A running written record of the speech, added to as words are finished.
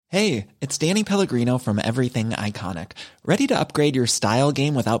Hey, it's Danny Pellegrino from Everything Iconic. Ready to upgrade your style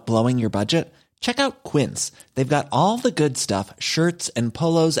game without blowing your budget? Check out Quince. They've got all the good stuff, shirts and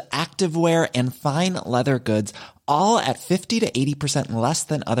polos, activewear, and fine leather goods, all at 50 to 80% less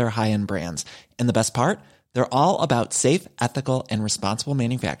than other high-end brands. And the best part? They're all about safe, ethical, and responsible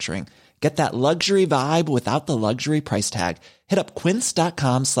manufacturing. Get that luxury vibe without the luxury price tag. Hit up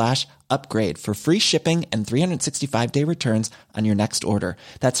quince.com/upgrade for free shipping and 365-day returns on your next order.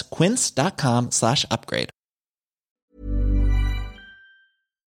 That's quince.com/upgrade.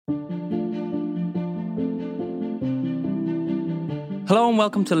 Hello and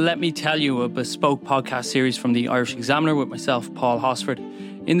welcome to Let Me Tell You, a bespoke podcast series from the Irish Examiner with myself, Paul Hosford.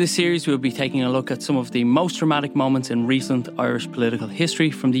 In this series, we'll be taking a look at some of the most dramatic moments in recent Irish political history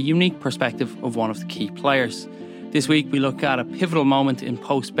from the unique perspective of one of the key players. This week, we look at a pivotal moment in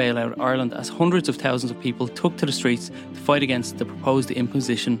post-bailout Ireland as hundreds of thousands of people took to the streets to fight against the proposed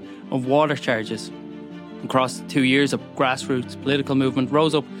imposition of water charges. Across 2 years, a grassroots political movement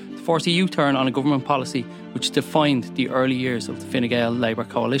rose up to force a U-turn on a government policy which defined the early years of the Fine Gael Labour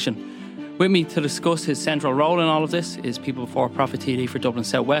coalition. With me to discuss his central role in all of this is People Before Profit TD for Dublin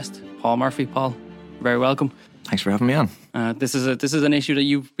South West, Paul Murphy. Paul, very welcome. Thanks for having me on. This is an issue that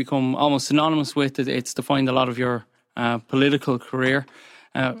you've become almost synonymous with. It's defined a lot of your political career.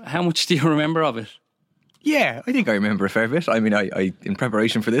 How much do you remember of it? Yeah, I think I remember a fair bit. I mean, I in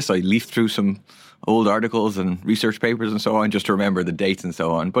preparation for this, I leafed through some old articles and research papers and so on, just to remember the dates and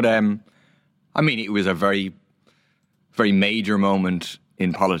so on. But I mean, it was a very, very major moment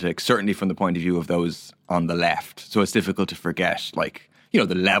in politics, certainly from the point of view of those on the left. So it's difficult to forget, like, you know,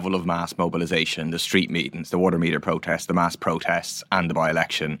 the level of mass mobilisation, the street meetings, the water meter protests, the mass protests and the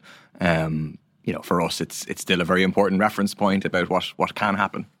by-election. You know, for us, it's still a very important reference point about what can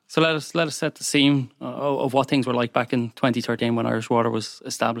happen. So let us set the scene of what things were like back in 2013 when Irish Water was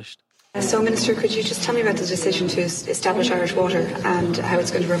established. So, Minister, could you just tell me about the decision to establish Irish Water and how it's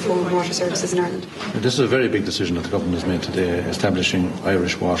going to reform water services in Ireland? This is a very big decision that the government has made today, establishing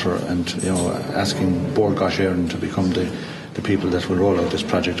Irish Water and, you know, asking Bord Gáis Éireann to become the people that will roll out this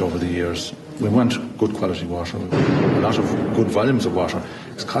project over the years. We want good quality water, a lot of good volumes of water.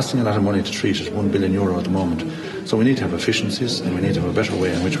 It's costing a lot of money to treat it, €1 billion at the moment. So we need to have efficiencies and we need to have a better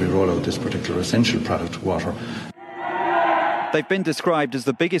way in which we roll out this particular essential product, water. They've been described as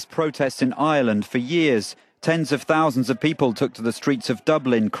the biggest protests in Ireland for years. Tens of thousands of people took to the streets of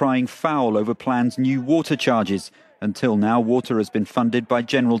Dublin crying foul over planned new water charges. Until now, water has been funded by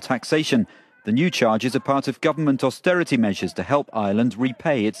general taxation. The new charges are part of government austerity measures to help Ireland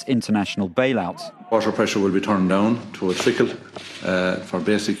repay its international bailouts. Water pressure will be turned down to a trickle for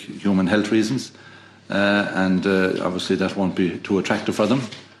basic human health reasons. And obviously that won't be too attractive for them.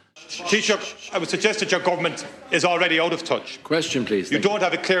 Taoiseach, I would suggest that your government is already out of touch. Question, please. You don't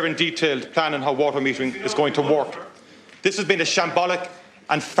have a clear and detailed plan on how water metering is going to work. This has been a shambolic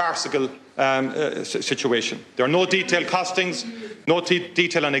and farcical situation. There are no detailed costings, no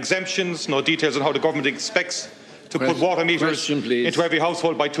detail on exemptions, no details on how the government expects to put water meters into every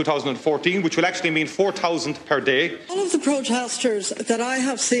household by 2014, which will actually mean 4,000 per day. All of the protesters that I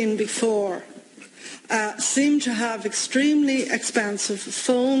have seen before seem to have extremely expensive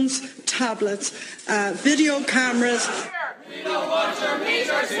phones, tablets, video cameras. We don't want your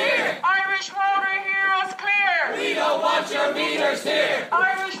meters here. Irish Water, hear us clear. We don't want your meters here.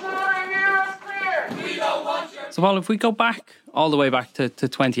 Irish Water, hear us clear. We don't want your... So, Paul, if we go back, all the way back to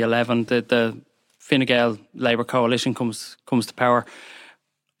 2011, the Fine Gael Labour coalition comes to power.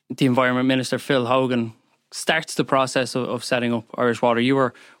 The Environment Minister, Phil Hogan, starts the process of setting up Irish Water. You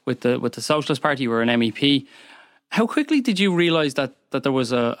were with the Socialist Party, you were an MEP. How quickly did you realise that there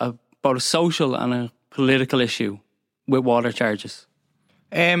was both a social and a political issue with water charges?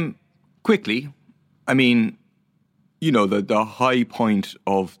 Quickly. I mean, you know, the high point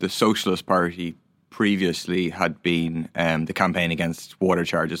of the Socialist Party previously had been the campaign against water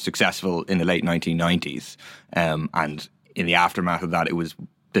charges, successful in the late 1990s. And in the aftermath of that, it was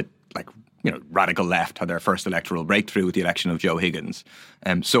radical left had their first electoral breakthrough with the election of Joe Higgins.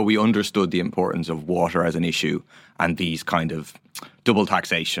 So we understood the importance of water as an issue and these kind of double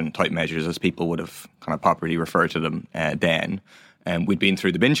taxation type measures, as people would have kind of popularly referred to them then. We'd been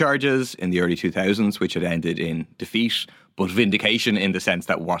through the bin charges in the early 2000s, which had ended in defeat, but vindication in the sense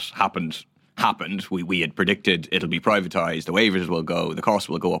that what happened. We had predicted it'll be privatised, the waivers will go, the costs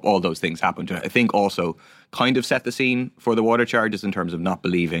will go up, all those things happened. I think also kind of set the scene for the water charges in terms of not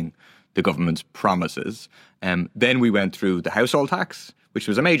believing the government's promises. Then we went through the household tax, which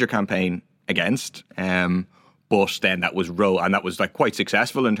was a major campaign against, But then that was like quite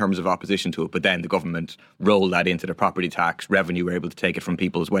successful in terms of opposition to it. But then the government rolled that into the property tax revenue. Were able to take it from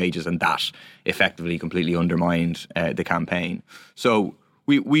people's wages, and that effectively completely undermined the campaign. So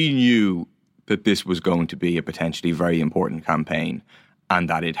we knew that this was going to be a potentially very important campaign, and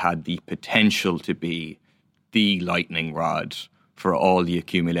that it had the potential to be the lightning rod for all the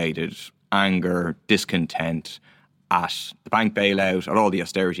accumulated anger, discontent at the bank bailout, at all the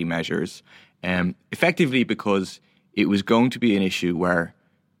austerity measures. Effectively because it was going to be an issue where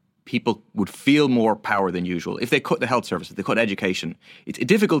people would feel more power than usual. If they cut the health service, if they cut education, it's a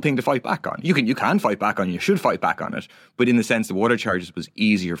difficult thing to fight back on. You can fight back on it, you should fight back on it, but in the sense the water charges was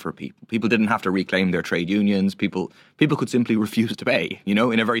easier for people. People didn't have to reclaim their trade unions. People could simply refuse to pay, in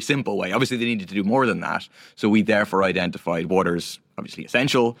a very simple way. Obviously they needed to do more than that. So we therefore identified water's obviously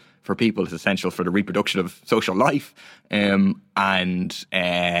essential for people, it's essential for the reproduction of social life, and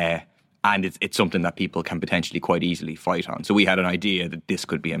it's something that people can potentially quite easily fight on. So we had an idea that this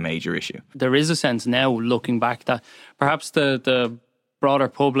could be a major issue. There is a sense now, looking back, that perhaps the broader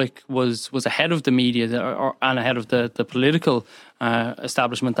public was ahead of the media and ahead of the political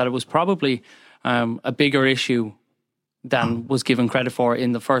establishment, that it was probably a bigger issue than was given credit for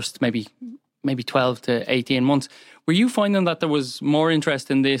in the first maybe 12 to 18 months. Were you finding that there was more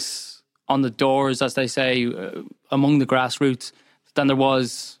interest in this on the doors, as they say, among the grassroots than there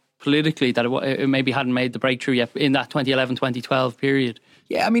was politically, that it maybe hadn't made the breakthrough yet in that 2011-2012 period?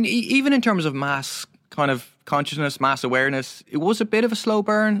 Yeah, I mean, even in terms of mass kind of consciousness, mass awareness, it was a bit of a slow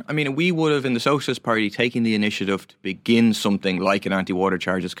burn. I mean, we would have, in the Socialist Party, taken the initiative to begin something like an anti-water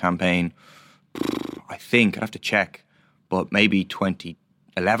charges campaign, I think, I'd have to check, but maybe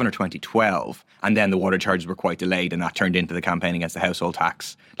 2011 or 2012, and then the water charges were quite delayed, and that turned into the campaign against the household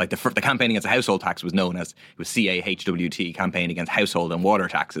tax. Like the campaign against the household tax was known as, it was CAHWT, campaign against household and water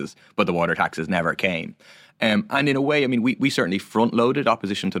taxes, but the water taxes never came. And in a way, I mean, we certainly front-loaded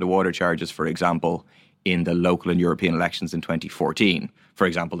opposition to the water charges, for example, in the local and European elections in 2014. For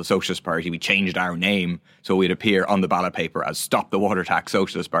example, the Socialist Party, we changed our name so we'd appear on the ballot paper as Stop the Water Tax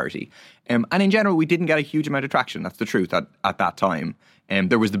Socialist Party. And in general, we didn't get a huge amount of traction. That's the truth at that time.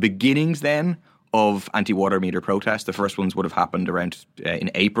 There was the beginnings then of anti-water meter protests. The first ones would have happened around in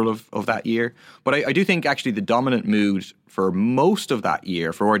April of that year. But I do think actually the dominant mood for most of that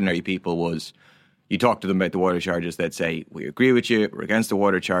year for ordinary people was, you talk to them about the water charges, they'd say, we agree with you, we're against the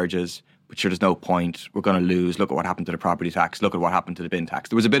water charges, but sure, there's no point, we're going to lose, look at what happened to the property tax, look at what happened to the bin tax.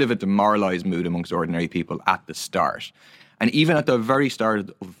 There was a bit of a demoralised mood amongst ordinary people at the start. And even at the very start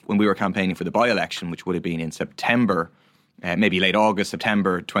of when we were campaigning for the by-election, which would have been in September, maybe late August,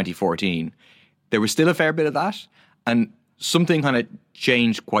 September 2014, there was still a fair bit of that. And something kind of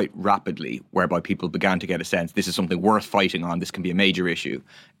changed quite rapidly, whereby people began to get a sense this is something worth fighting on, this can be a major issue.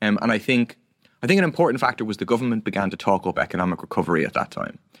 And I think an important factor was the government began to talk up economic recovery at that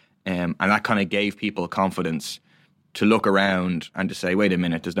time. And that kind of gave people confidence to look around and to say, wait a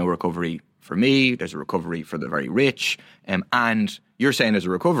minute, there's no recovery for me, there's a recovery for the very rich. And you're saying there's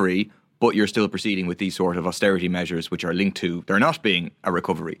a recovery, but you're still proceeding with these sort of austerity measures which are linked to there not being a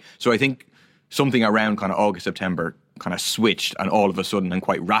recovery. So I think something around kind of August, September kind of switched, and all of a sudden and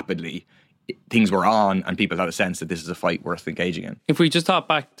quite rapidly things were on and people had a sense that this is a fight worth engaging in. If we just thought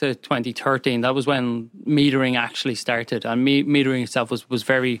back to 2013, that was when metering actually started, and metering itself was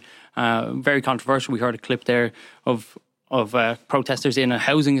very very controversial. We heard a clip there of protesters in a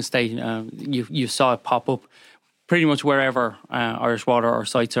housing estate. You saw it pop up pretty much wherever Irish Water or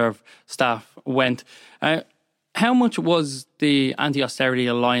SiteServe staff went. How much was the Anti-Austerity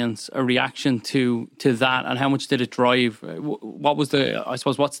Alliance a reaction to that, and how much did it drive? What was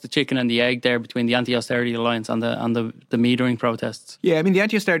what's the chicken and the egg there between the Anti-Austerity Alliance and the metering protests? Yeah, I mean, the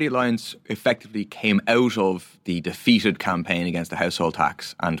Anti-Austerity Alliance effectively came out of the defeated campaign against the household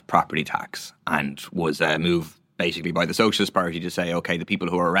tax and property tax, and was a move basically by the Socialist Party to say, okay, the people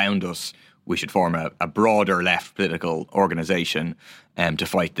who are around us, we should form a broader left political organisation to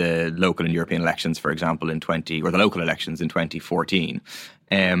fight the local and European elections, for example, the local elections in 2014.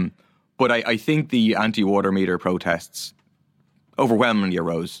 But I think the anti-water meter protests overwhelmingly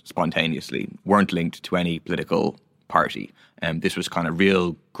arose spontaneously, weren't linked to any political party. This was kind of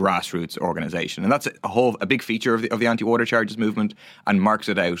real grassroots organisation. And that's a big feature of the anti-water charges movement, and marks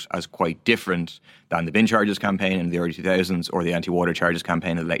it out as quite different than the bin charges campaign in the early 2000s or the anti-water charges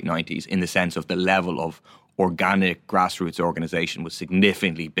campaign in the late 90s, in the sense of the level of organic grassroots organisation was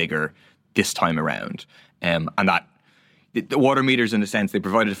significantly bigger this time around. And that the water meters, in a sense, they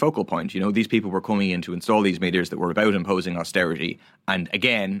provided a focal point. These people were coming in to install these meters that were about imposing austerity. And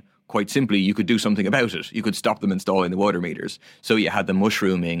again, quite simply, you could do something about it. You could stop them installing the water meters. So you had the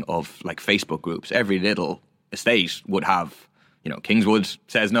mushrooming of like Facebook groups. Every little estate would have, Kingswood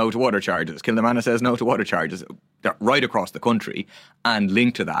says no to water charges, Kilnamanagh says no to water charges, right across the country, and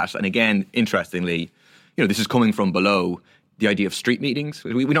linked to that. And again, interestingly, this is coming from below, the idea of street meetings.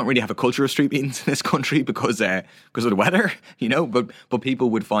 We don't really have a culture of street meetings in this country because of the weather, but people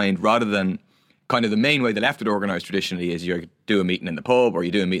would find, rather than kind of the main way the left would organise traditionally is you do a meeting in the pub or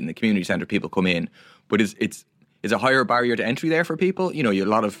you do a meeting in the community centre, people come in, but it's a higher barrier to entry there for people. You have a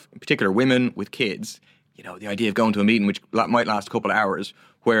lot of, in particular, women with kids. The idea of going to a meeting which might last a couple of hours,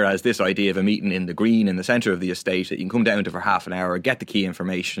 whereas this idea of a meeting in the green in the centre of the estate that you can come down to for half an hour, get the key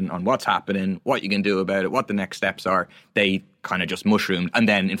information on what's happening, what you can do about it, what the next steps are, they kind of just mushroomed. And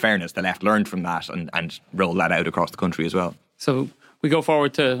then, in fairness, the left learned from that and rolled that out across the country as well. So we go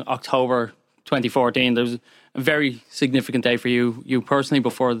forward to October 2014. There was a very significant day for you personally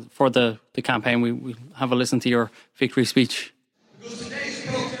before the campaign. We have a listen to your victory speech. Because today's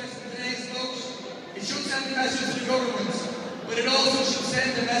protest and today's vote, it should send a message to governments, but it also should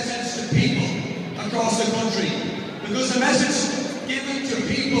send a message to people across the country. Because the message given to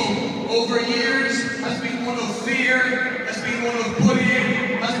people over years has been one of fear, has been one of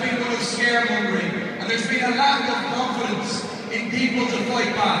bullying, has been one of scaremongering. And there's been a lack of confidence in people to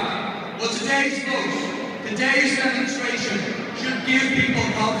fight back. Well, today's vote, today's demonstration should give people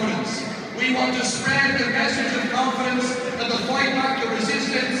confidence. We want to spread the message of confidence that the fight back, the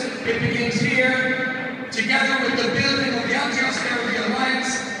resistance, it begins here, together with the building of the Anti-Austerity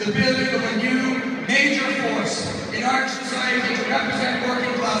Alliance, the building of a new major force in our society to represent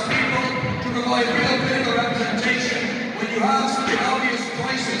working class people, to provide real political representation when you have such an obvious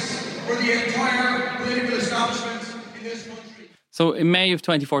crisis for the entire political establishment in this country. So in May of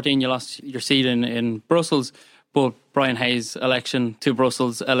 2014, you lost your seat in Brussels, but Brian Hayes' election to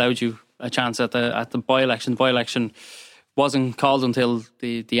Brussels allowed you a chance at the by-election. The by-election wasn't called until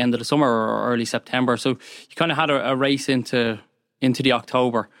the end of the summer or early September. So you kind of had a race into the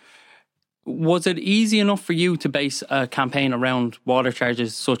October. Was it easy enough for you to base a campaign around water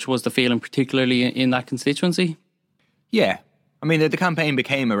charges, such was the feeling, particularly in that constituency? Yeah. I mean, the campaign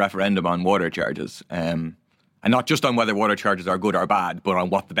became a referendum on water charges. And not just on whether water charges are good or bad, but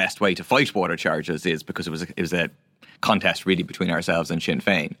on what the best way to fight water charges is, because it was a contest really between ourselves and Sinn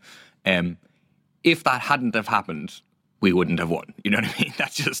Féin. If that hadn't have happened, we wouldn't have won. You know what I mean?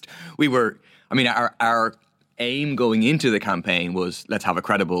 That's just, our aim going into the campaign was, let's have a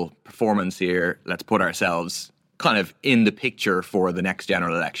credible performance here. Let's put ourselves kind of in the picture for the next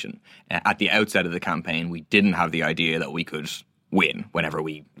general election. At the outset of the campaign, we didn't have the idea that we could win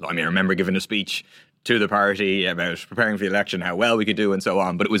I remember giving a speech to the party about preparing for the election, how well we could do and so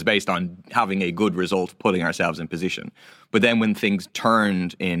on, but it was based on having a good result, putting ourselves in position. But then when things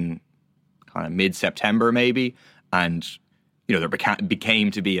turned in kind of mid-September maybe, and there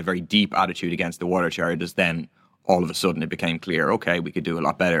became to be a very deep attitude against the water charges, then all of a sudden it became clear, okay, we could do a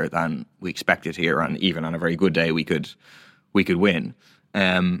lot better than we expected here, and even on a very good day we could win.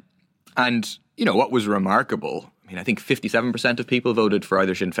 And what was remarkable, I think 57% of people voted for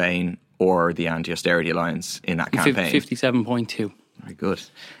either Sinn Féin or the Anti-Austerity Alliance in that campaign. 57.2. Very good.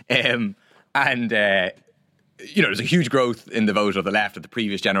 There's a huge growth in the vote of the left. At the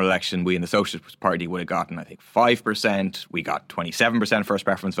previous general election, we in the Socialist Party would have gotten, I think, 5%. We got 27% first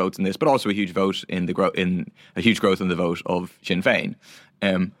preference votes in this, but also a huge growth in the vote of Sinn Féin.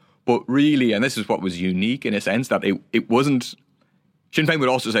 But really, and this is what was unique in a sense, that it wasn't. Sinn Féin would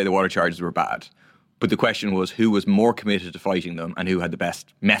also say the water charges were bad. But the question was who was more committed to fighting them and who had the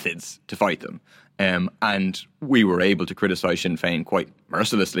best methods to fight them. And we were able to criticise Sinn Féin quite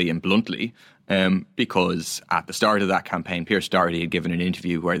mercilessly and bluntly because at the start of that campaign, Pearse Doherty had given an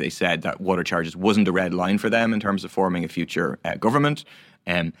interview where they said that water charges wasn't a red line for them in terms of forming a future government.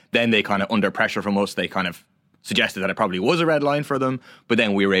 Then they kind of, under pressure from us, they kind of suggested that it probably was a red line for them. But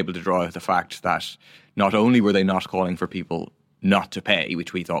then we were able to draw out the fact that not only were they not calling for people not to pay,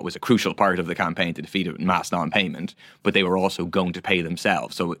 which we thought was a crucial part of the campaign to defeat mass non-payment, but they were also going to pay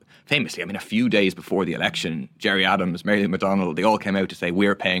themselves. So famously, a few days before the election, Gerry Adams, Mary McDonald, they all came out to say,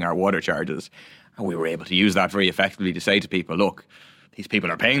 we're paying our water charges. And we were able to use that very effectively to say to people, look, these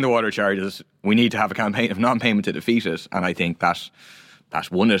people are paying the water charges. We need to have a campaign of non-payment to defeat it. And I think that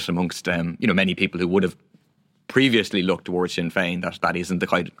won it amongst many people who would have previously looked towards Sinn Féin, that isn't the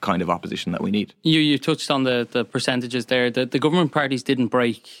kind of opposition that we need. You touched on the percentages there. The government parties didn't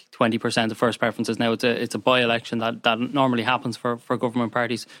break 20% of first preferences. Now it's a by-election that normally happens for government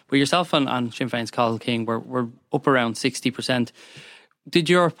parties. But yourself and Sinn Féin's Cathal King were up around 60%. Did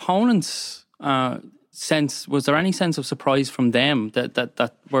your opponents was there any sense of surprise from them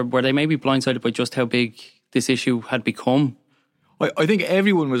that were they maybe blindsided by just how big this issue had become? I think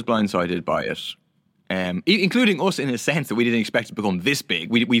everyone was blindsided by it. including us in a sense that we didn't expect it to become this big.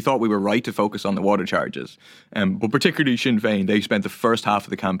 We thought we were right to focus on the water charges. But particularly Sinn Féin, they spent the first half of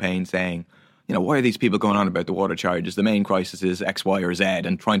the campaign saying, why are these people going on about the water charges? The main crisis is X, Y, or Z,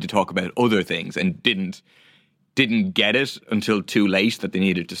 and trying to talk about other things, and didn't get it until too late that they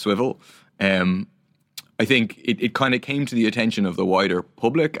needed to swivel. I think it kind of came to the attention of the wider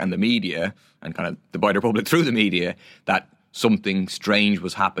public and the media, and kind of the wider public through the media, that something strange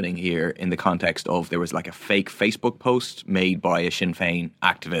was happening here in the context of there was like a fake Facebook post made by a Sinn Féin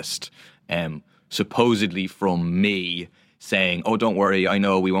activist, supposedly from me, saying, oh, don't worry, I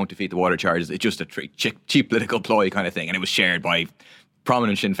know we won't defeat the water charges. It's just a cheap political ploy kind of thing. And it was shared by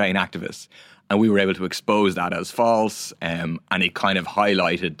prominent Sinn Féin activists. And we were able to expose that as false. And it kind of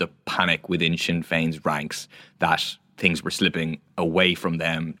highlighted the panic within Sinn Féin's ranks that things were slipping away from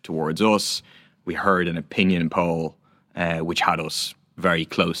them towards us. We heard an opinion poll, which had us very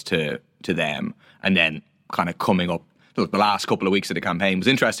close to them. And then kind of coming up, the last couple of weeks of the campaign was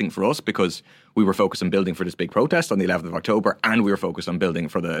interesting for us because we were focused on building for this big protest on the 11th of October, and we were focused on building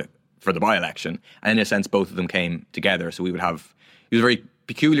for the by-election. And in a sense, both of them came together. So it was a very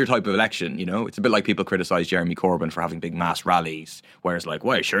peculiar type of election, It's a bit like people criticise Jeremy Corbyn for having big mass rallies, whereas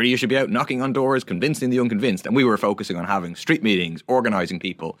why, surely you should be out knocking on doors, convincing the unconvinced. And we were focusing on having street meetings, organising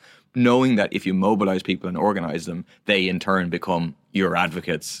people, knowing that if you mobilise people and organise them, they in turn become your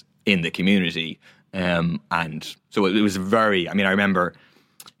advocates in the community. And so it was I remember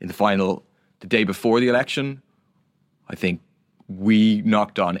in the day before the election, I think we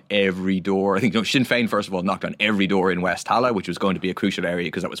knocked on every door. Sinn Féin, first of all, knocked on every door in West Tallaght, which was going to be a crucial area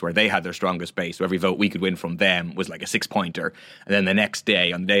because that was where they had their strongest base. So every vote we could win from them was like a 6-pointer. And then the next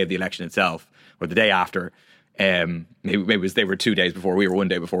day, on the day of the election itself, or the day after, maybe they were 2 days before, we were 1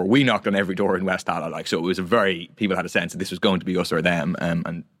 day before, we knocked on every door in West Tallaght. So it was people had a sense that this was going to be us or them.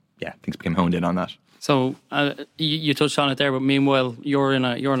 And things became honed in on that. So you touched on it there, but meanwhile, you're in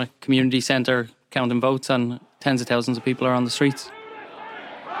a community centre counting votes, and tens of thousands of people are on the streets.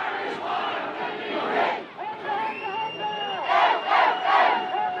 Irish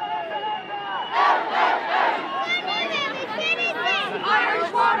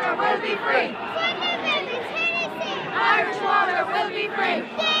water will be free. Irish water will be free.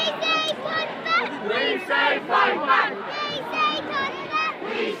 We say fight back.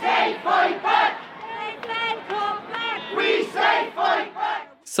 We say fight back. We say fight back.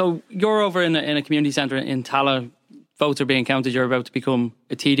 So you're over in a community centre in Tallaght. Votes are being counted. You're about to become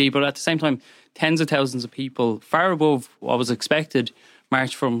a TD, but at the same time, tens of thousands of people, far above what was expected,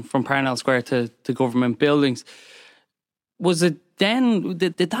 marched from Parnell Square to government buildings. Was it then?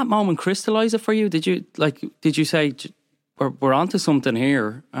 Did that moment crystallise it for you? Did you say we're onto something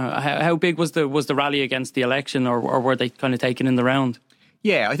here? How big was the rally against the election, or were they kind of taken in the round?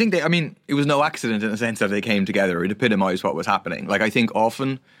 Yeah, I think it was no accident in the sense that they came together. It epitomised what was happening. I think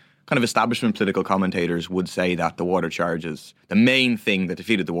often kind of establishment political commentators would say that the water charges, the main thing that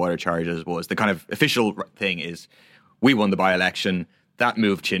defeated the water charges was the kind of official thing is we won the by-election, that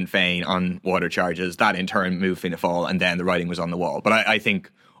moved Sinn Féin on water charges, that in turn moved Fianna Fáil, and then the writing was on the wall. But I think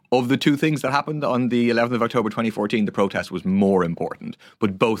of the two things that happened on the 11th of October 2014, the protest was more important,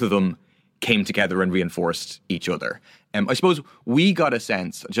 but both of them came together and reinforced each other. I suppose we got a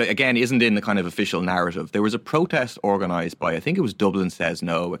sense, which again isn't in the kind of official narrative, there was a protest organised by, I think it was Dublin Says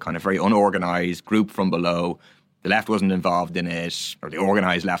No, a kind of very unorganised group from below. The left wasn't involved in it, or the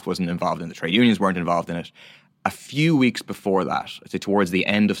organised left wasn't involved in it, the trade unions weren't involved in it. A few weeks before that, I'd say towards the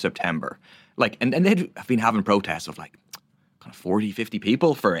end of September, and they'd been having protests of kind of 40, 50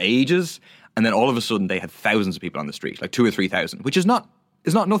 people for ages, and then all of a sudden they had thousands of people on the street, 2,000 or 3,000, which is not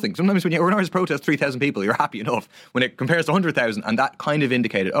nothing. Sometimes when you organise a protest, 3,000 people, you're happy enough. When it compares to 100,000, and that kind of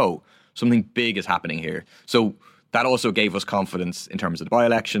indicated, something big is happening here. So that also gave us confidence in terms of the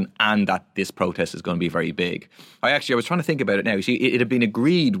by-election and that this protest is going to be very big. I was trying to think about it now. You see, it had been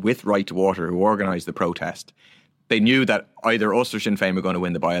agreed with Right to Water, who organised the protest. They knew that either us or Sinn Féin were going to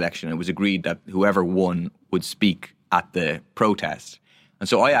win the by-election. It was agreed that whoever won would speak at the protest. And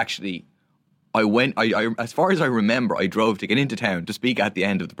so I went, as far as I remember, I drove to get into town to speak at the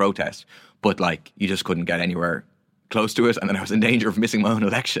end of the protest, but you just couldn't get anywhere close to it, and then I was in danger of missing my own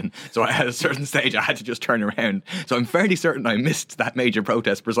election. So at a certain stage, I had to just turn around. So I'm fairly certain I missed that major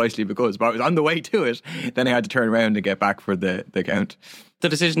protest precisely because, but I was on the way to it, then I had to turn around and get back for the count. The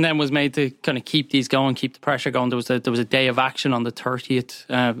decision then was made to kind of keep these going, keep the pressure going. There was a day of action on the 30th,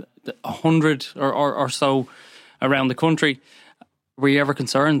 100 or so around the country. Were you ever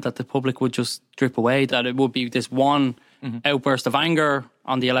concerned that the public would just drip away, that it would be this one outburst of anger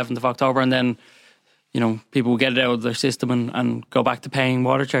on the 11th of October and then, people would get it out of their system and go back to paying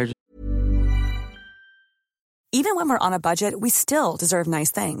water charges? Even when we're on a budget, we still deserve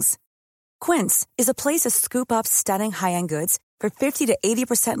nice things. Quince is a place to scoop up stunning high-end goods for 50 to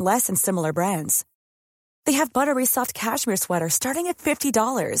 80% less than similar brands. They have buttery soft cashmere sweaters starting at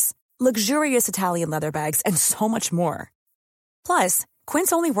 $50, luxurious Italian leather bags, and so much more. Plus,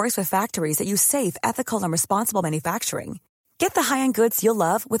 Quince only works with factories that use safe, ethical, and responsible manufacturing. Get the high-end goods you'll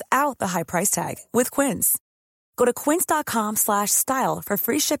love without the high price tag with Quince. Go to quince.com/style for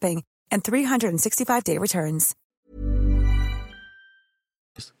free shipping and 365-day returns.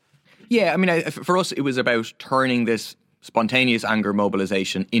 Yeah, I mean, for us, it was about turning this spontaneous anger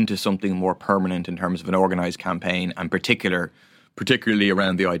mobilization into something more permanent in terms of an organised campaign, and particularly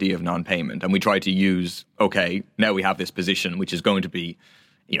around the idea of non-payment. And we tried to use, okay, now we have this position, which is going to be,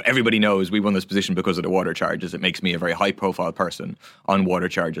 everybody knows we won this position because of the water charges. It makes me a very high-profile person on water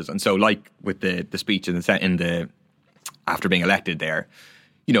charges. And so, like with the speech after being elected there,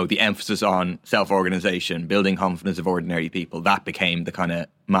 the emphasis on self-organisation, building confidence of ordinary people, that became the kind of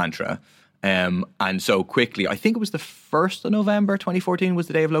mantra. And so quickly, I think it was the 1st of November 2014 was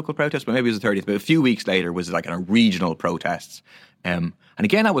the day of local protest, but maybe it was the 30th. But a few weeks later was like a regional protests. And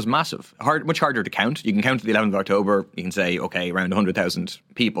again, that was massive, much harder to count. You can count to the 11th of October. You can say, okay, around 100,000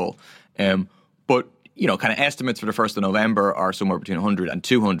 people. But, kind of estimates for the 1st of November are somewhere between 100 and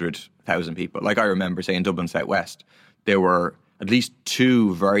 200,000 people. Like I remember, say, in Dublin South West, there were at least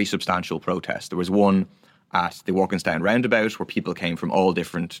 2 very substantial protests. There was one at the Walkinstown roundabout where people came from all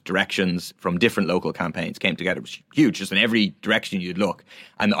different directions, from different local campaigns, came together. It was huge, just in every direction you'd look.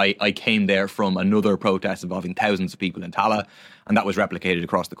 And I came there from another protest involving thousands of people in Tallaght, and that was replicated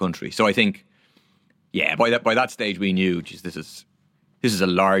across the country. So I think, yeah, by that stage we knew, geez, this is the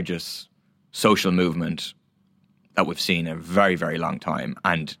largest social movement that we've seen in a very, very long time,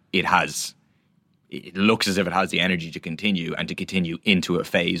 and it looks as if it has the energy to continue into a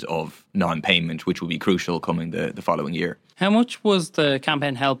phase of non-payment, which will be crucial coming the following year. How much was the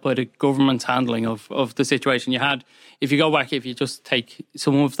campaign helped by the government's handling of the situation? You had, if you just take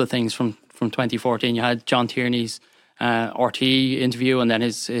some of the things from 2014, you had John Tierney's RTE interview, and then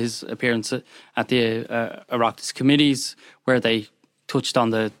his appearance at the Oireachtas committees, where they touched on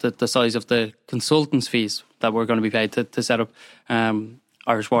the size of the consultants' fees that were going to be paid to set up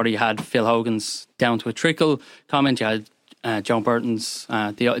Irish Water. You had Phil Hogan's down to a trickle comment. You had Joe Burton's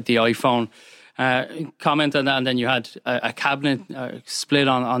the iPhone comment, and then you had a cabinet split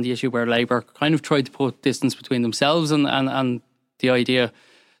on the issue where Labour kind of tried to put distance between themselves and the idea.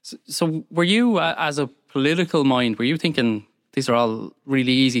 So were you, as a political mind, were you thinking these are all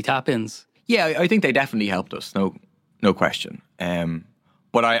really easy tap-ins? Yeah, I think they definitely helped us, no question.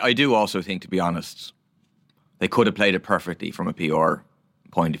 But I do also think, to be honest, they could have played it perfectly from a PR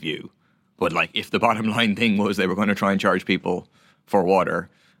point of view. But if the bottom line thing was they were going to try and charge people for water,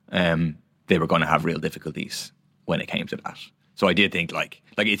 they were going to have real difficulties when it came to that. So I did think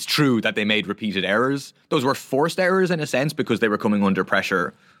it's true that they made repeated errors. Those were forced errors in a sense because they were coming under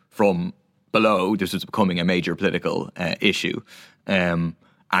pressure from below. This was becoming a major political issue, and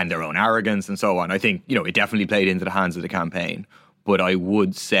their own arrogance and so on. I think, it definitely played into the hands of the campaign. But I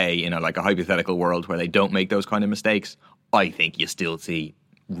would say in a hypothetical world where they don't make those kind of mistakes, I think you still see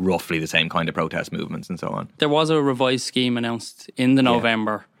roughly the same kind of protest movements and so on. There was a revised scheme announced in the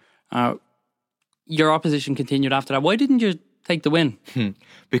November. Your opposition continued after that. Why didn't you take the win?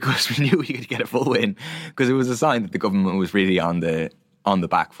 Because we knew we could get a full win, because it was a sign that the government was really on the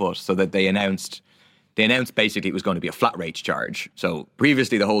back foot. So that they announced basically it was going to be a flat rate charge. So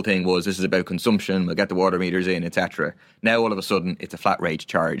previously the whole thing was, this is about consumption, we'll get the water meters in, etc. Now all of a sudden it's a flat rate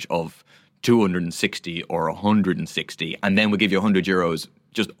charge of 260 or 160, and then we'll give you €100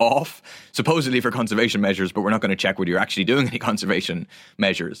 just off, supposedly for conservation measures, but we're not going to check whether you're actually doing any conservation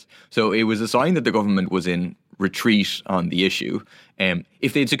measures. So it was a sign that the government was in retreat on the issue.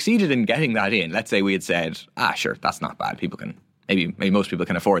 If they'd succeeded in getting that in, let's say we had said, sure, that's not bad, people can, maybe most people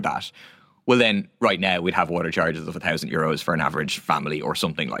can afford that. Well, then right now we'd have water charges of €1,000 for an average family or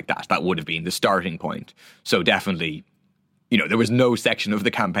something like that. That would have been the starting point. So definitely, there was no section of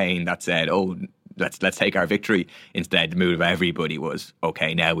the campaign that said, let's take our victory. Instead, the mood of everybody was,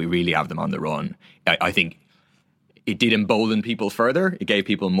 okay, now we really have them on the run. I think it did embolden people further. It gave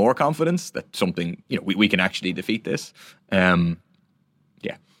people more confidence that something, we can actually defeat this. Yeah.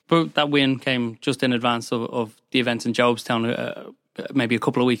 But that win came just in advance of the events in Jobstown, maybe a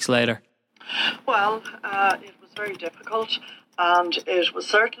couple of weeks later. Well, it was very difficult, and it was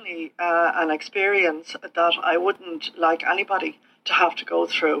certainly an experience that I wouldn't like anybody to have to go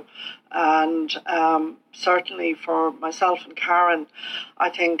through. And certainly for myself and Karen, I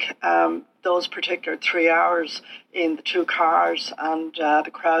think those particular 3 hours in the two cars and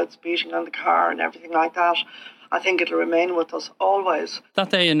the crowds beating on the car and everything like that, I think it'll remain with us always.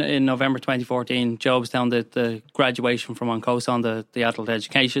 That day in November 2014, Jobestown, the graduation from An Cósán, the Adult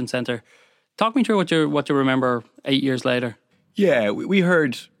Education Centre. Talk me through what you remember 8 years later. Yeah, we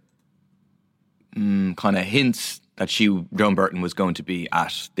heard kind of hints that Joan Burton was going to be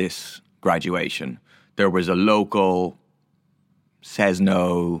at this graduation. There was a local Says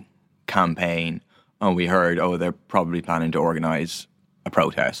No campaign, and we heard, they're probably planning to organise a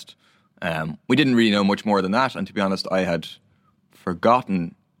protest. We didn't really know much more than that, and to be honest, I had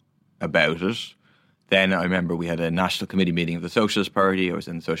forgotten about it. Then I remember we had a national committee meeting of the Socialist Party. I was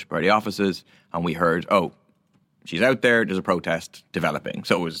in the Socialist Party offices, and we heard, she's out there, there's a protest developing.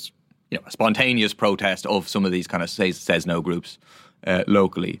 So it was, a spontaneous protest of some of these kind of says no groups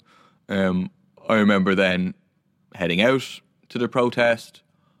locally. I remember then heading out to the protest.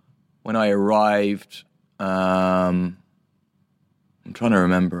 When I arrived, I'm trying to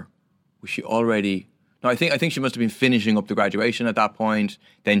remember, was she already... No, I think she must have been finishing up the graduation at that point.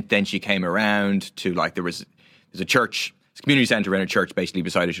 Then she came around to, there's a church, it's a community centre and a church basically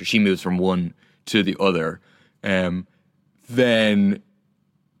beside her. She moves from one to the other. Then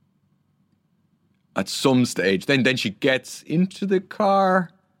at some stage, then she gets into the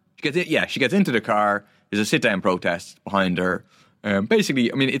car. She gets into the car. There's a sit-down protest behind her. Basically,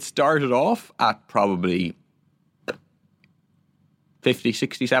 it started off at probably 50,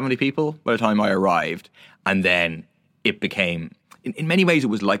 60, 70 people by the time I arrived. And then it became, in many ways, it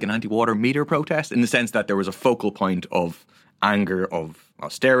was like an anti-water meter protest in the sense that there was a focal point of anger, of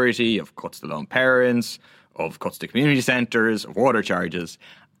austerity, of cuts to lone parents, of cuts to community centres, of water charges.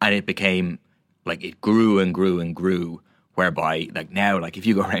 And it became, it grew and grew and grew, whereby, now, if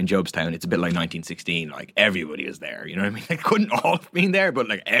you go around Jobestown, it's a bit like 1916, everybody was there, you know what I mean? They couldn't all have been there, but,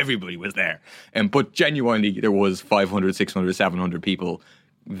 everybody was there. But genuinely, there was 500, 600, 700 people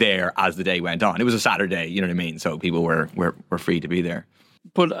there as the day went on. It was a Saturday, you know what I mean? So people were free to be there.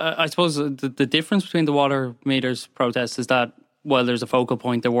 But I suppose the difference between the water meters protest is that while there's a focal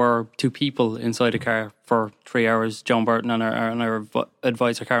point, there were two people inside a car for 3 hours, Joan Burton and her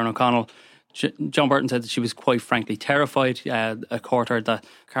advisor, Karen O'Connell. Joan Burton said that she was quite frankly terrified. A court heard that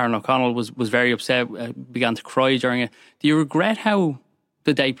Karen O'Connell was very upset, began to cry during it. Do you regret how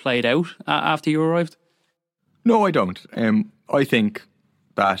the day played out after you arrived? No, I don't. I think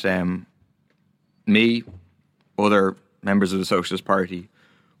that me, other members of the Socialist Party,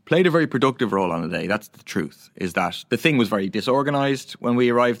 played a very productive role on the day. That's the truth, is that the thing was very disorganised when we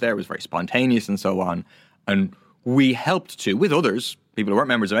arrived there. It was very spontaneous and so on. And we helped to, with others, people who weren't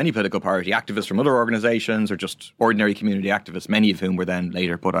members of any political party, activists from other organisations or just ordinary community activists, many of whom were then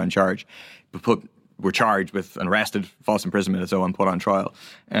later put on charge, were charged with and arrested, false imprisonment and so on, put on trial.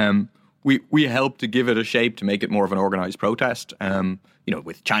 We helped to give it a shape, to make it more of an organised protest,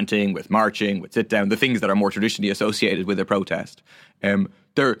 with chanting, with marching, with sit-down, the things that are more traditionally associated with a protest.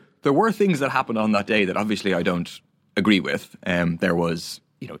 There were things that happened on that day that obviously I don't agree with. There was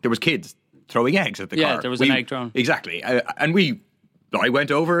kids throwing eggs at the car. Yeah, there was an egg thrown. Exactly. I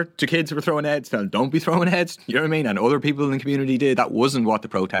went over to kids who were throwing eggs, telling them, don't be throwing eggs, you know what I mean? And other people in the community did. That wasn't what the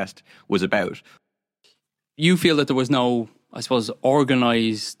protest was about. You feel that there was no, I suppose,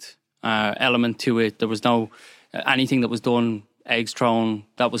 organised element to it. There was no anything that was done, eggs thrown,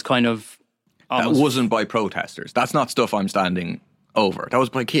 that was kind of... That wasn't by protesters. That's not stuff I'm standing over. That was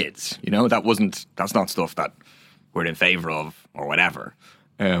by kids, that's not stuff that we're in favour of or whatever.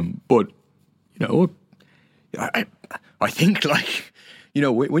 But, I think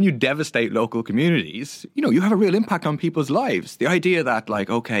when you devastate local communities, you have a real impact on people's lives. The idea that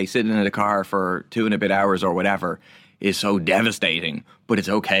sitting in a car for 2 and a bit hours or whatever is so devastating, but it's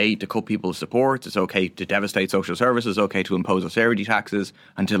okay to cut people's supports, it's okay to devastate social services, it's okay to impose austerity taxes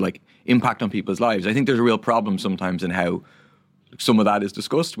and to impact on people's lives. I think there's a real problem sometimes in how some of that is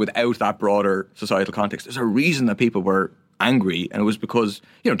discussed without that broader societal context. There's a reason that people were angry, and it was because,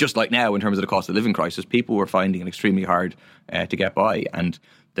 just like now in terms of the cost of living crisis, people were finding it extremely hard to get by. And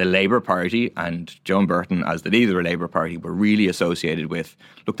the Labour Party and Joan Burton as the leader of the Labour Party were really associated with,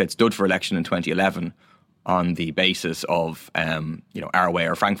 they'd stood for election in 2011 on the basis of, our way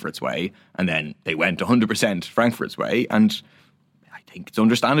or Frankfurt's way, and then they went 100% Frankfurt's way, and I think it's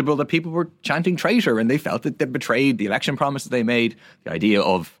understandable that people were chanting traitor, and they felt that they betrayed the election promises they made, the idea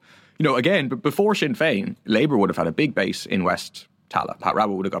of, again, but before Sinn Féin, Labour would have had a big base in West Tallaght. Pat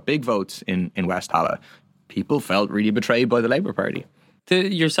Rabbitte would have got big votes in West Tallaght. People felt really betrayed by the Labour Party.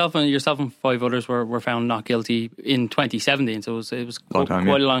 Yourself and 5 others were found not guilty in 2017, so it was quite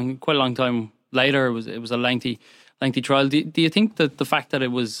a long time later. It was a lengthy trial. Do you think that the fact that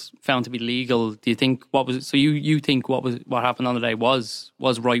it was found to be legal, do you think you think what happened on the day was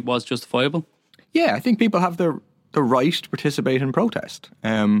right, was justifiable? Yeah, I think people have the right to participate in protest,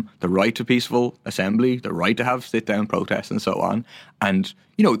 the right to peaceful assembly, the right to have sit-down protests and so on. And,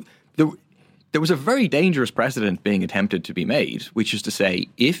 there was a very dangerous precedent being attempted to be made, which is to say,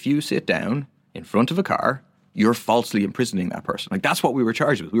 if you sit down in front of a car, you're falsely imprisoning that person. Like, that's what we were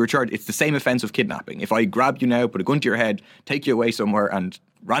charged with. We were charged, it's the same offence of kidnapping. If I grab you now, put a gun to your head, take you away somewhere and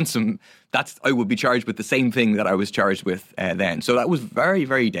ransom, I would be charged with the same thing that I was charged with then. So that was very,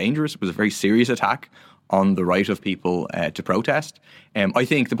 very dangerous. It was a very serious attack on the right of people to protest. I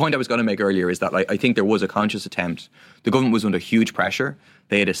think the point I was going to make earlier is that I think there was a conscious attempt. The government was under huge pressure.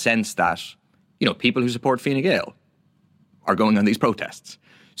 They had a sense that, people who support Fine Gael are going on these protests.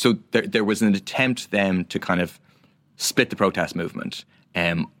 So there was an attempt then to kind of split the protest movement.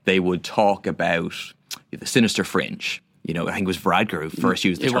 They would talk about the sinister fringe. I think it was Varadkar who first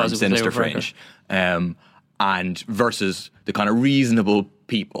used the term sinister fringe. And versus the kind of reasonable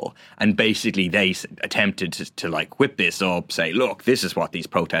people. And basically they attempted to like whip this up, say, look, this is what these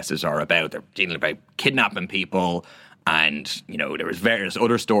protesters are about. They're dealing about kidnapping people. And, there was various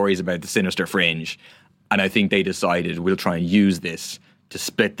other stories about the sinister fringe. And I think they decided we'll try and use this to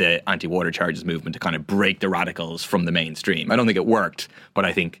split the anti-water charges movement to kind of break the radicals from the mainstream. I don't think it worked, but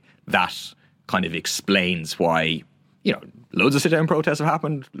I think that kind of explains why, loads of sit-down protests have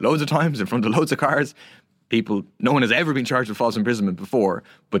happened loads of times in front of loads of cars. No one has ever been charged with false imprisonment before,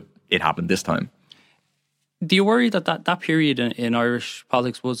 but it happened this time. Do you worry that period in Irish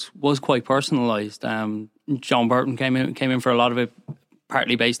politics was quite personalised? John Burton came in for a lot of it,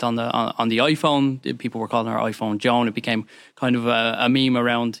 partly based on the iPhone. People were calling her iPhone Joan. It became kind of a meme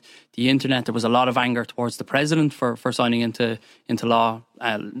around the internet. There was a lot of anger towards the president for signing into law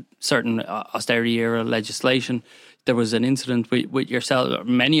certain austerity era legislation. There was an incident with yourself,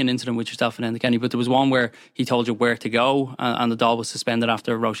 an incident with yourself and Enda Kenny, but there was one where he told you where to go and the Dáil was suspended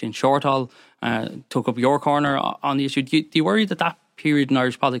after Roisin Shortall took up your corner on the issue. Do you worry that period in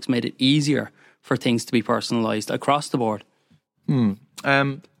Irish politics made it easier for things to be personalised across the board?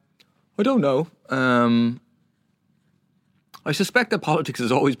 I don't know. I suspect that politics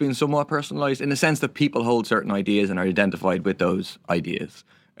has always been somewhat personalised in the sense that people hold certain ideas and are identified with those ideas.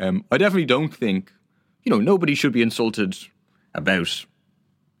 I definitely don't think, nobody should be insulted about,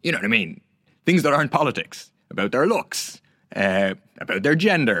 things that aren't politics, about their looks, about their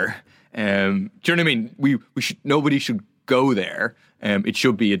gender. Do you know what I mean? Nobody should go there. It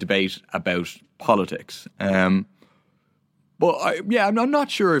should be a debate about politics. But I'm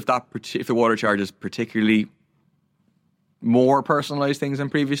not sure if the water charges particularly more personalised things than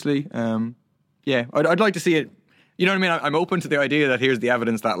previously. I'd like to see it. You know what I mean? I'm open to the idea that here's the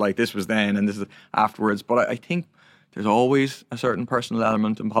evidence that like this was then and this is afterwards. But I think there's always a certain personal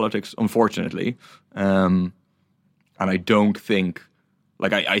element in politics, unfortunately. And I don't think,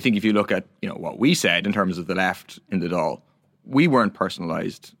 I think if you look at what we said in terms of the left in the Dáil, we weren't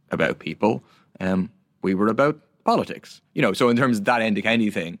personalised about people. We were about politics. So in terms of that Enda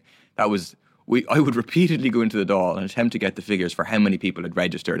Kenny thing, I would repeatedly go into the Dáil and attempt to get the figures for how many people had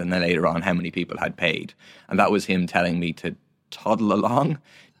registered and then later on how many people had paid. And that was him telling me to toddle along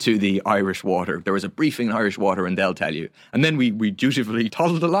to the Irish Water. There was a briefing in Irish Water and they'll tell you. And then we dutifully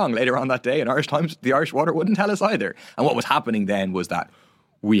toddled along later on that day in Irish Times. The Irish Water wouldn't tell us either. And what was happening then was that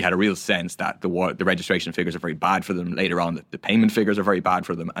we had a real sense that the registration figures are very bad for them. Later on, the payment figures are very bad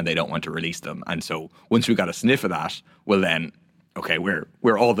for them and they don't want to release them. And so once we got a sniff of that, well then, okay,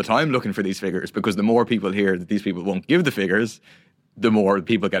 we're all the time looking for these figures because the more people hear that these people won't give the figures, the more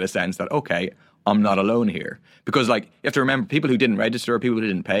people get a sense that, okay, I'm not alone here. Because you have to remember, people who didn't register, people who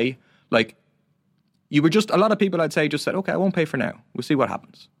didn't pay, a lot of people I'd say just said, okay, I won't pay for now. We'll see what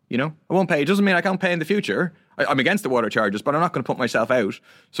happens. I won't pay. It doesn't mean I can't pay in the future. I'm against the water charges, but I'm not going to put myself out.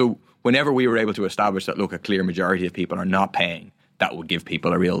 So whenever we were able to establish that, look, a clear majority of people are not paying, that would give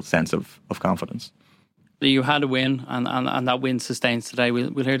people a real sense of confidence. You had a win, and that win sustains today.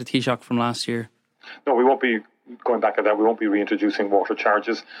 We'll hear the Taoiseach from last year. No, we won't be going back at that. We won't be reintroducing water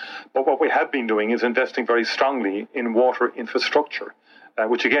charges. But what we have been doing is investing very strongly in water infrastructure,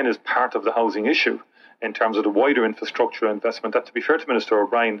 which again is part of the housing issue in terms of the wider infrastructure investment that, to be fair to Minister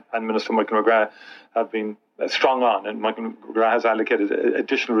O'Brien and Minister Michael McGrath, have been strong on. And Michael McGrath has allocated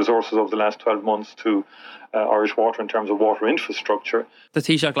additional resources over the last 12 months to Irish Water in terms of water infrastructure. The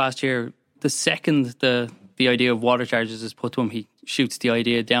Taoiseach last year, the second the idea of water charges is put to him, he shoots the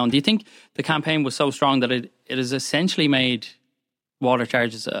idea down. Do you think the campaign was so strong that it has essentially made water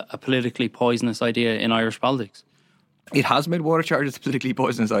charges a politically poisonous idea in Irish politics? It has made water charges a politically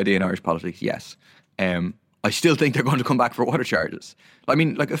poisonous idea in Irish politics, yes. I still think they're going to come back for water charges.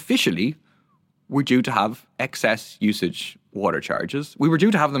 Officially, we're due to have excess usage water charges. We were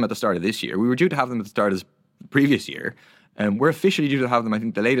due to have them at the start of this year. We were due to have them at the start of the previous year. We're officially due to have them. I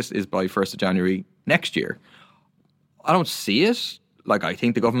think the latest is by 1st of January next year. I don't see it. Like, I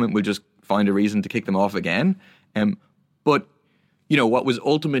think the government will just find a reason to kick them off again. But, you know, what was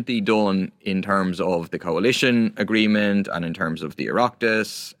ultimately done in terms of the coalition agreement and in terms of the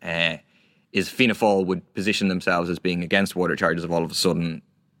Oireachtas is Fianna Fáil would position themselves as being against water charges all of a sudden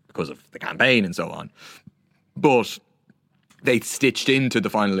because of the campaign and so on. But they stitched into the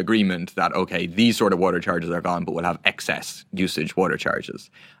final agreement that, okay, these sort of water charges are gone, but we'll have excess usage water charges.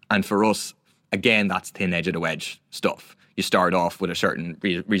 And for us, again, that's thin edge of the wedge stuff. You start off with a certain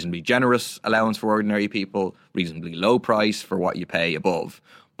reasonably generous allowance for ordinary people, reasonably low price for what you pay above.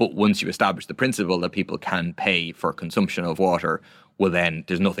 But once you establish the principle that people can pay for consumption of water, well, then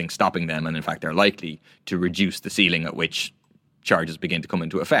there's nothing stopping them. And in fact, they're likely to reduce the ceiling at which charges begin to come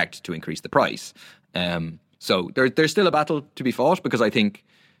into effect to increase the price. So there's still a battle to be fought, because I think,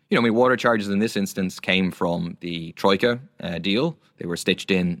 you know, I mean, water charges in this instance came from the Troika deal. They were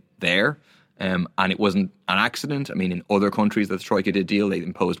stitched in there. And it wasn't an accident. I mean, in other countries that the Troika did deal, they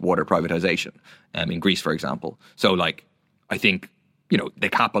imposed water privatization. In Greece, for example. So, like, I think, you know, the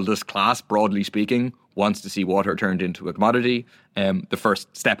capitalist class, broadly speaking, wants to see water turned into a commodity. The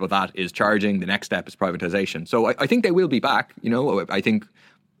first step of that is charging. The next step is privatization. So I think they will be back. You know, I think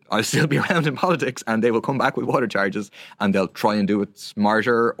I'll still be around in politics, and they will come back with water charges, and they'll try and do it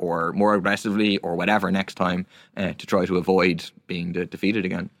smarter or more aggressively or whatever next time to try to avoid being defeated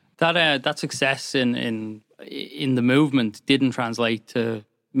again. That success in the movement didn't translate to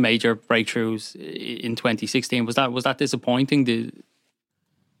major breakthroughs in 2016. Was that disappointing?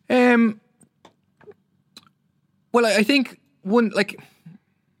 Well, I think maybe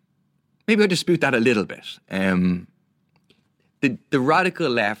I dispute that a little bit. The radical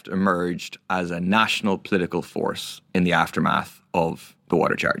left emerged as a national political force in the aftermath of the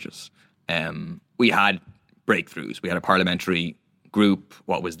water charges. We had breakthroughs. We had a parliamentary group,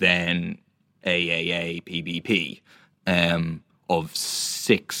 what was then AAA PBP, of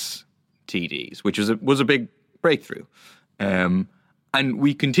 6 TDs, which was a big breakthrough. And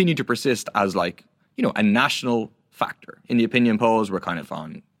we continue to persist as, like, you know, a national factor. In the opinion polls, we're kind of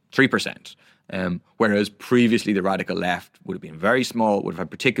on 3%. Whereas previously the radical left would have been very small, would have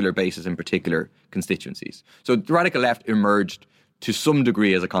had particular bases in particular constituencies. So the radical left emerged to some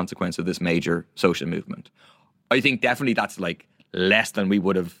degree as a consequence of this major social movement. I think definitely that's, like, less than we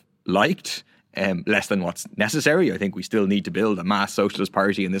would have liked, less than what's necessary. I think we still need to build a mass socialist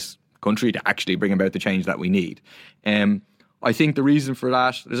party in this country to actually bring about the change that we need. I think the reason for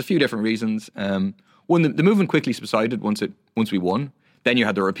that, there's a few different reasons. One, the movement quickly subsided once we won. Then you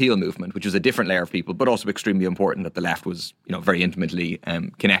had the repeal movement, which was a different layer of people, but also extremely important that the left was, you know, very intimately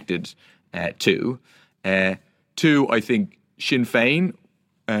connected to. 2, I think Sinn Féin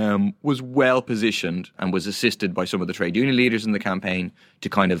was well positioned and was assisted by some of the trade union leaders in the campaign to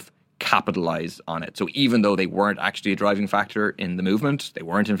kind of capitalise on it. So even though they weren't actually a driving factor in the movement, they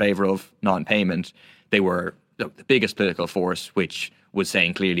weren't in favour of non-payment, they were the biggest political force which was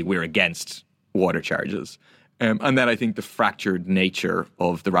saying clearly we're against water charges. And then I think the fractured nature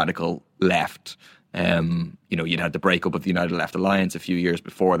of the radical left, you know, you'd had the breakup of the United Left Alliance a few years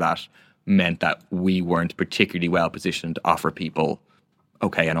before that, meant that we weren't particularly well positioned to offer people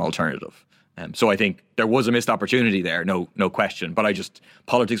an alternative. So I think there was a missed opportunity there, no question. But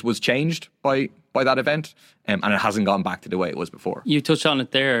politics was changed by that event, and it hasn't gone back to the way it was before. You touched on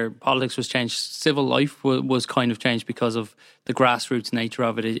it there. Politics was changed. Civil life was kind of changed because of the grassroots nature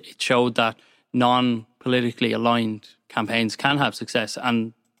of it. It showed that non-politically aligned campaigns can have success,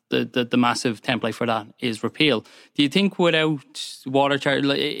 and the massive template for that is repeal. Do you think without water charges,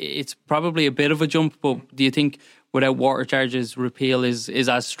 it's probably a bit of a jump, but do you think without water charges, repeal is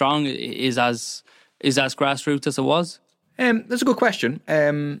as strong, is as grassroots as it was? That's a good question.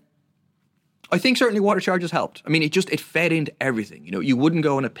 I think certainly water charges helped. I mean, it fed into everything. You know, you wouldn't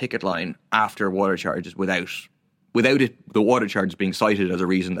go on a picket line after water charges without the water charges being cited as a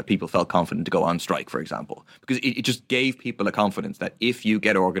reason that people felt confident to go on strike, for example. Because it just gave people a confidence that if you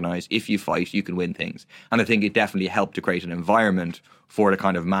get organised, if you fight, you can win things. And I think it definitely helped to create an environment for the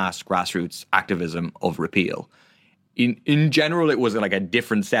kind of mass grassroots activism of repeal. In general, it was like a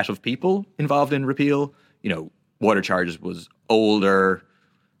different set of people involved in repeal. You know, water charges was older,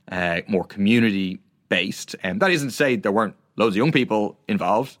 more community-based. That isn't to say there weren't loads of young people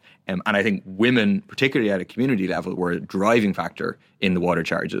involved. And I think women, particularly at a community level, were a driving factor in the water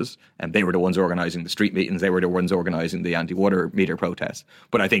charges. And they were the ones organising the street meetings. They were the ones organising the anti-water meter protests.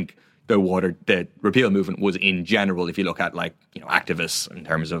 But I think the repeal movement was, in general, if you look at, like, you know, activists in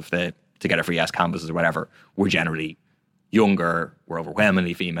terms of the Together for Yes canvases or whatever, were generally younger, were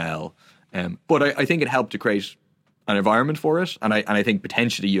overwhelmingly female. But I think it helped to create an environment for it. And I think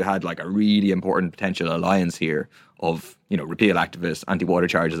potentially you had like a really important potential alliance here of, you know, repeal activists, anti-water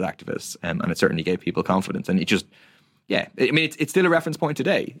charges activists. And it certainly gave people confidence. And it just, yeah, I mean, it's still a reference point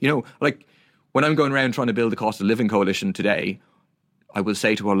today. You know, like when I'm going around trying to build the cost of living coalition today, I will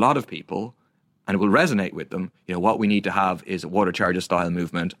say to a lot of people, and it will resonate with them, you know, what we need to have is a water charges style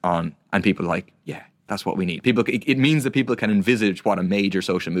movement on, and people are like, yeah, that's what we need. People, it means that people can envisage what a major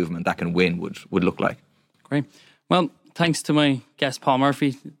social movement that can win would look like. Great. Well, thanks to my guest Paul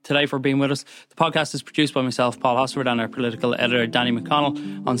Murphy today for being with us. The podcast is produced by myself, Paul Hosford, and our political editor, Danny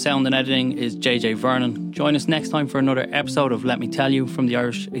McConnell. On sound and editing is JJ Vernon. Join us next time for another episode of Let Me Tell You from the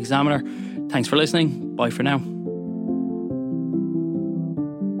Irish Examiner. Thanks for listening. Bye for now.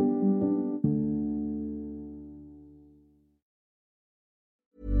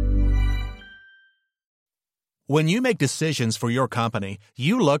 When you make decisions for your company,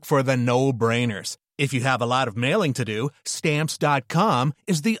 you look for the no-brainers. If you have a lot of mailing to do, Stamps.com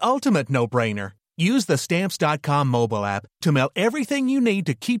is the ultimate no-brainer. Use the Stamps.com mobile app to mail everything you need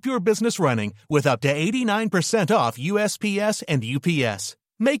to keep your business running with up to 89% off USPS and UPS.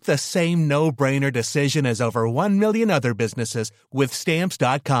 Make the same no-brainer decision as over 1 million other businesses with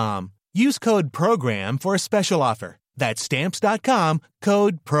Stamps.com. Use code PROGRAM for a special offer. That's Stamps.com,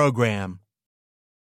 code PROGRAM.